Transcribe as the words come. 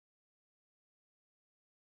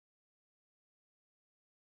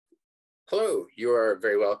Hello, you are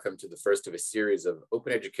very welcome to the first of a series of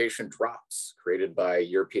Open Education Drops created by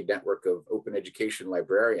European Network of Open Education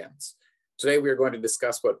Librarians. Today, we are going to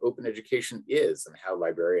discuss what open education is and how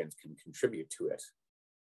librarians can contribute to it.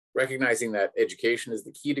 Recognizing that education is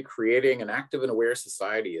the key to creating an active and aware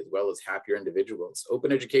society as well as happier individuals,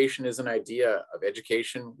 open education is an idea of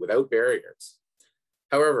education without barriers.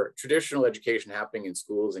 However, traditional education happening in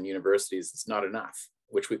schools and universities is not enough,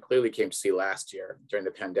 which we clearly came to see last year during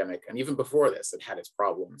the pandemic, and even before this, it had its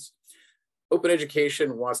problems. Open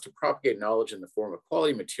education wants to propagate knowledge in the form of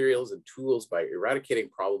quality materials and tools by eradicating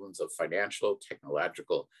problems of financial,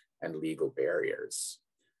 technological, and legal barriers.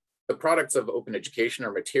 The products of open education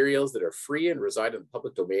are materials that are free and reside in the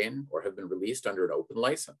public domain or have been released under an open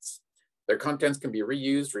license. Their contents can be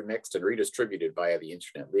reused, remixed, and redistributed via the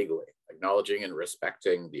internet legally, acknowledging and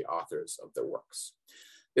respecting the authors of their works.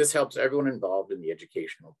 This helps everyone involved in the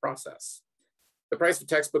educational process. The price of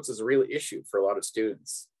textbooks is a real issue for a lot of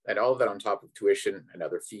students, and all of that on top of tuition and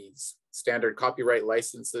other fees. Standard copyright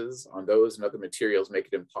licenses on those and other materials make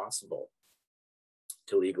it impossible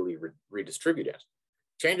to legally redistribute it.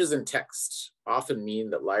 Changes in text often mean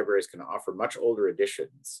that libraries can offer much older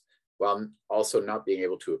editions while also not being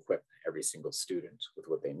able to equip every single student with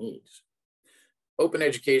what they need. Open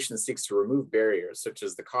education seeks to remove barriers such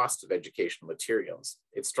as the cost of educational materials.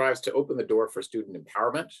 It strives to open the door for student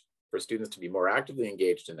empowerment, for students to be more actively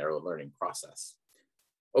engaged in their own learning process.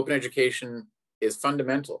 Open education is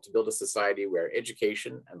fundamental to build a society where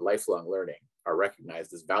education and lifelong learning are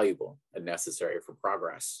recognized as valuable and necessary for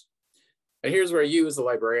progress. And here's where you as a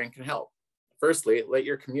librarian can help. Firstly, let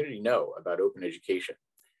your community know about open education.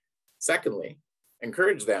 Secondly,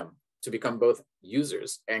 encourage them to become both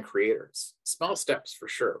users and creators. Small steps for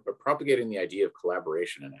sure, but propagating the idea of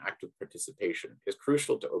collaboration and active participation is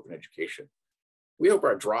crucial to open education. We hope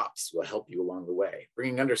our drops will help you along the way,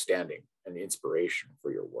 bringing understanding and inspiration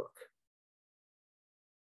for your work.